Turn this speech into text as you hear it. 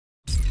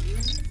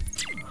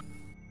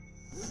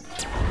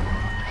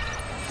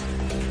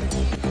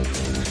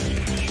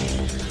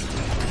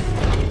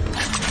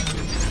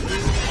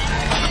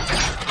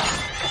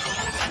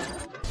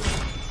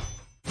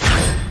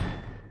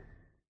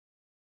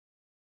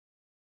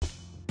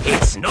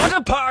It's not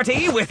a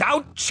party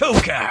without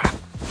Joker.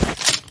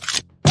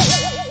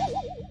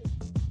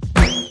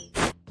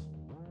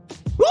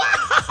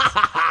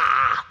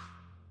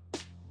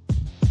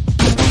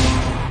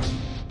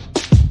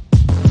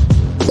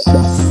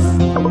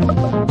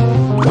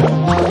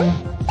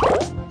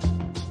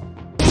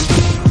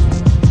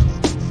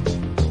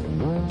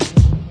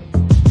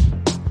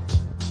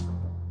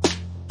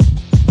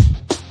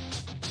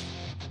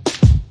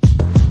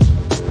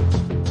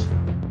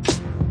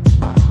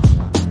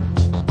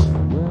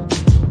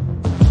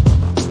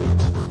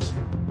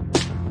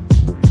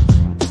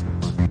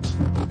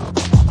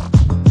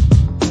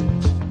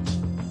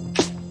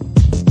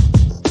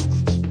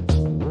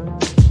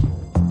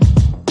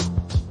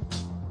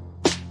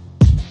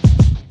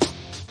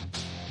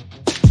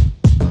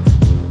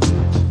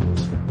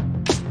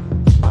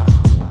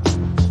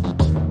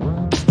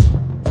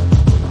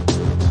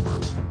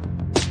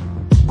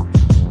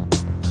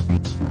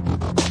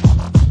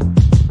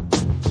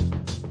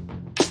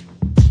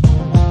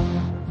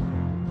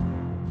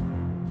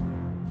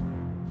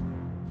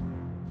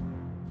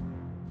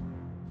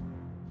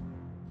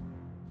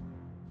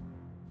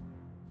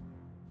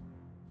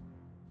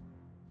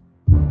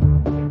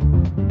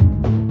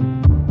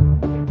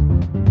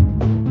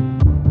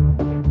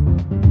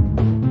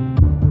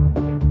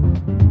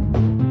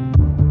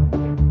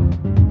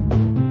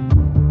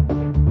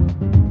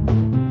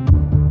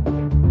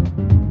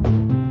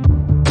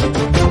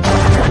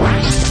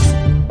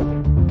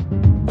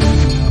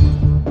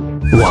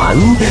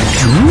 One,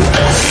 two,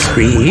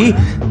 three.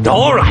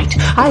 All right,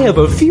 I have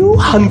a few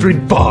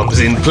hundred bombs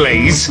in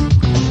place.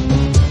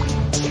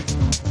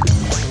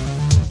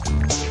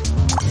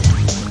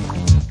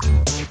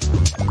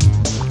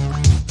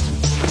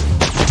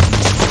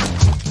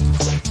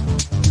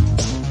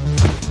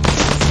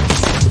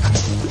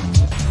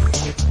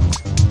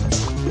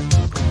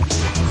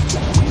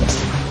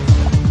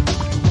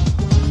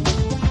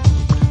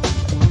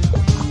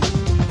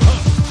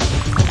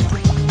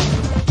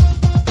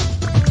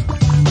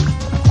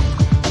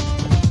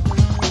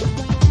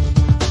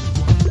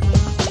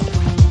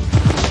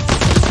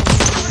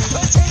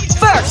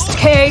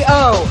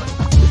 KO!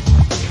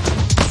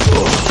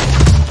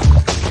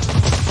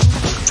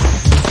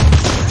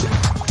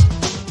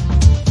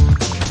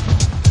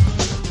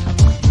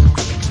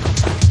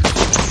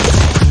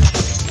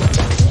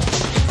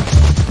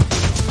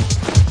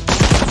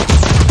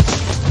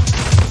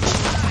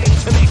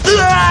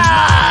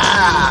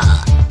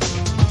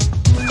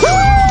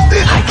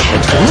 I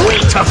can't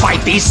wait to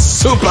fight these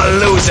super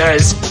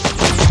losers!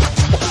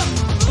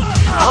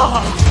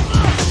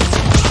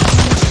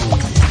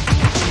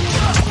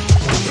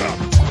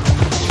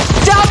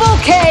 Double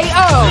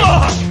KO!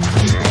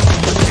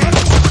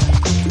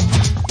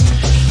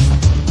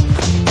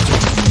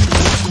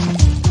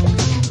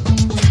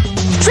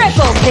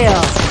 Triple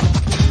kill!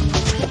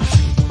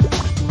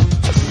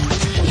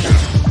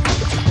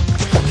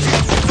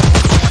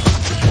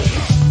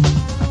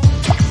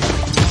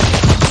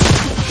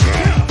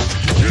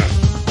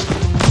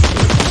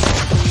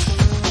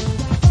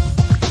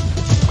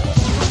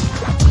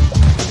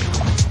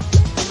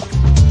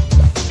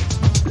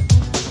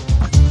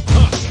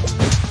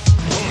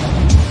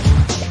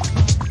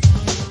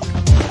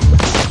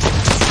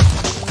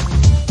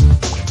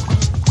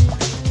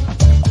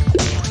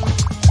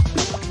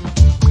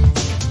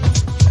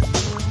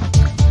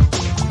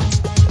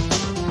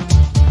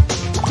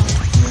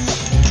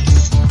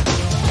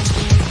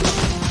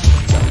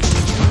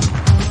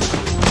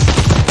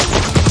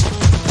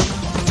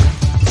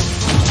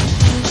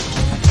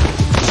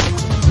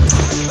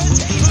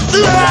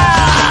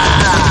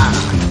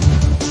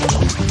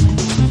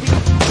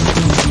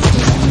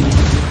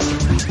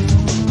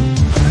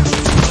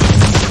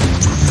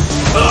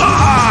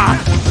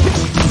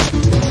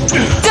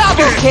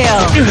 Double kill!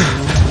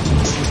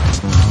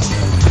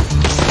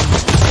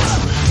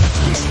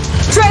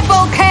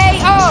 Triple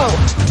KO!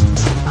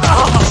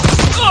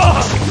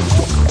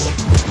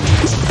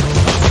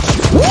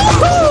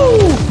 Woohoo!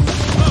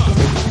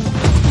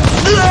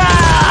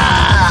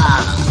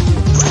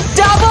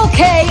 Double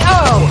KO!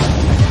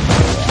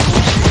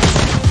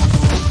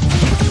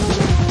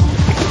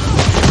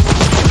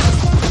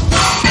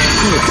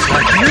 Looks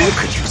like you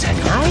could use a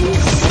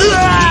knife.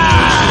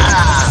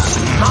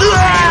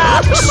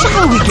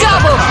 Shall we get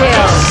Double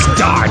kill!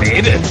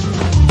 started?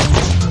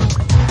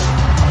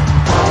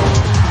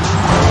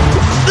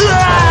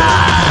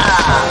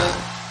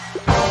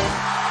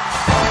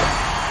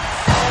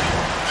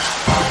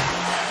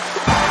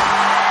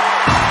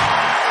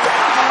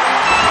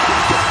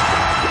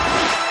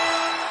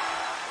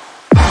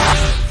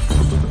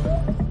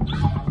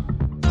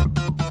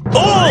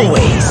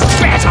 Always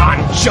bet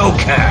on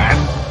Joker!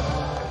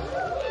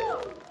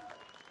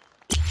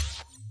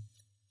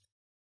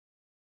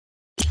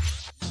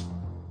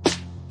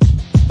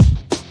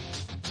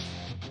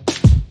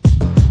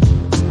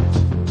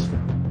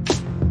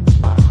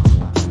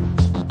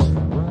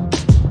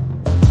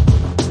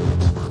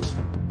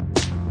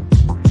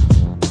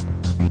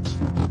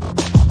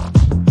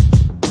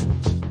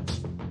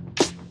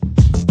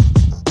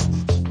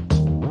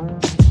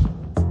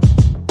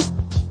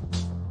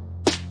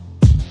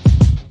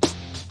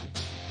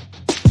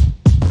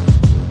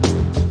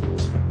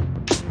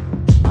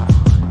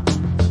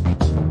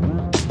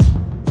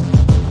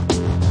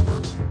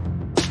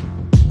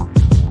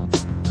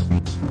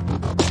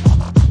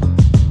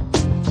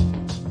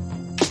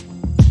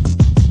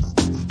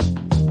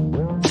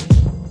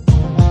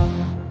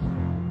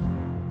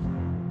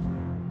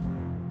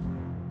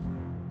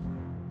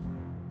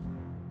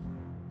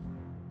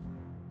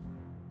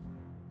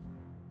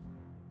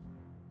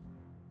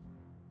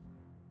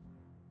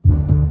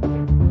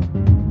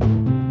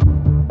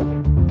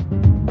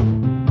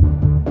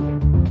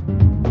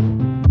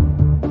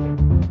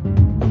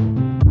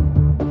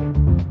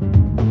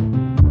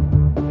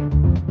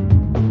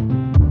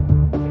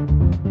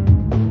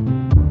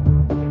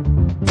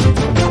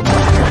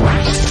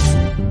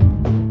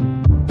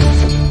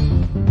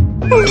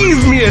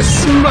 a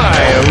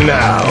smile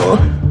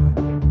now.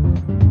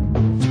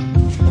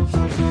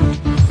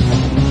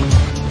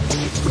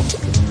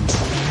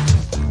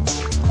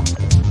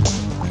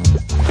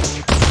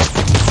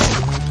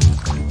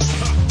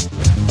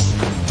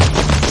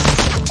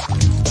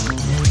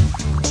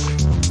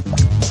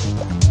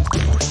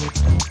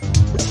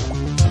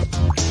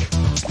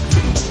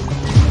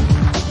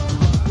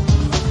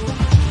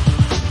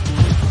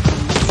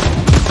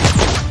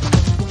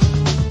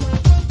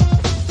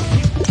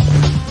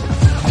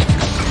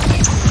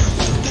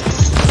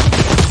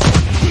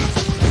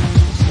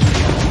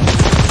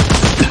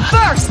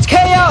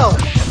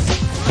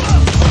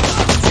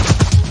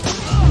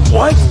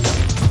 What?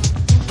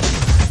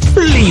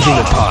 Leaving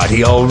the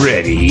party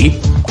already?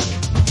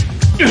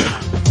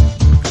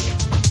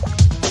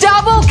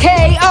 Double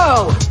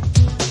KO!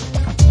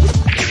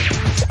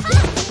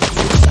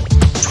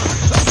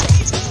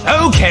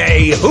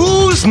 Okay,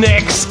 who's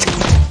next?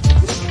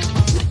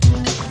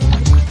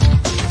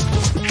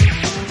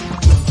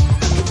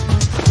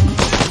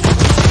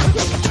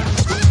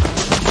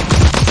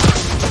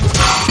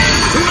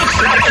 Looks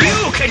like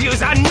you could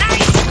use a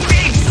nice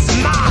big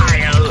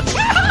smile.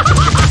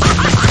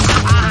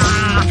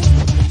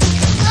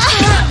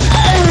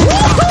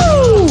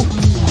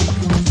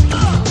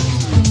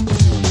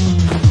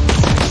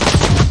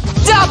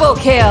 Double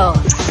kill!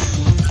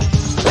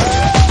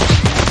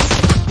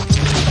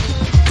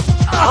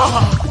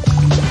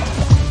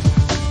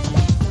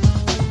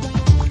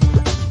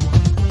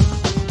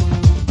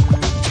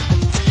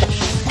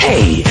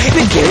 Hey,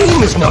 the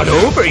game is not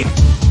over.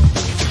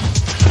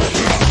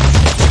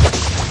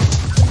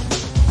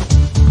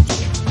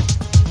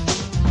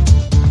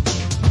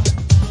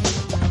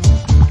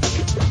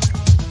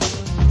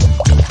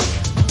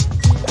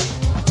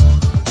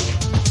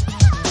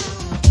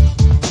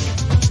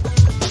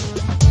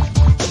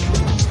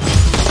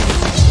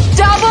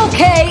 Double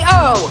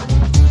KO!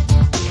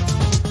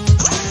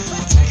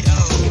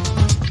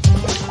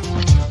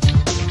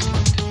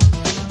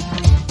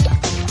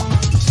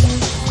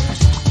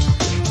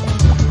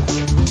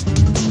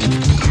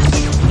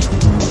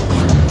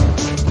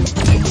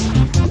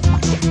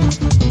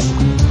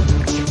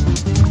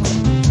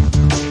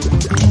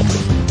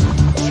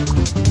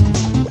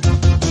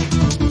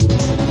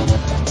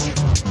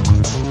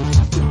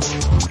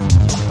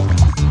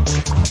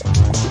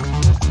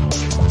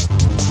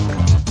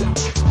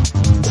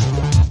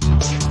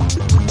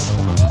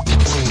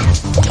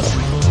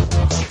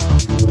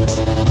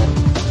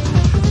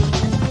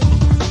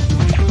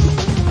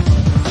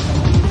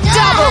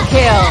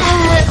 Kill!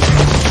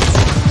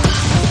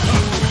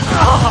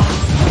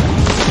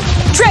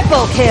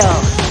 Triple kill!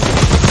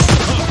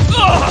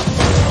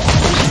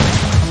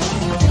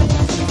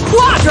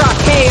 Quadra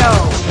KO!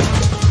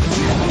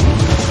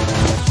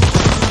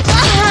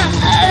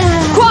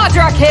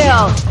 Quadra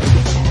kill!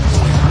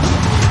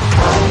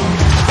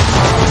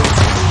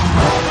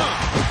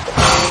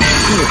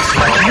 Looks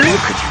like you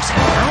could use a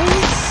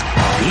nice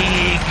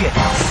big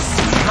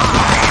smile.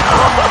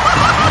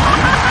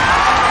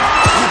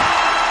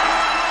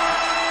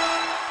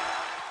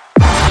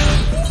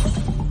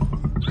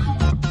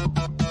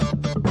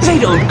 They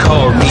don't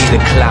call me the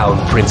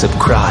Clown Prince of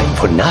Crime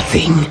for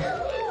nothing.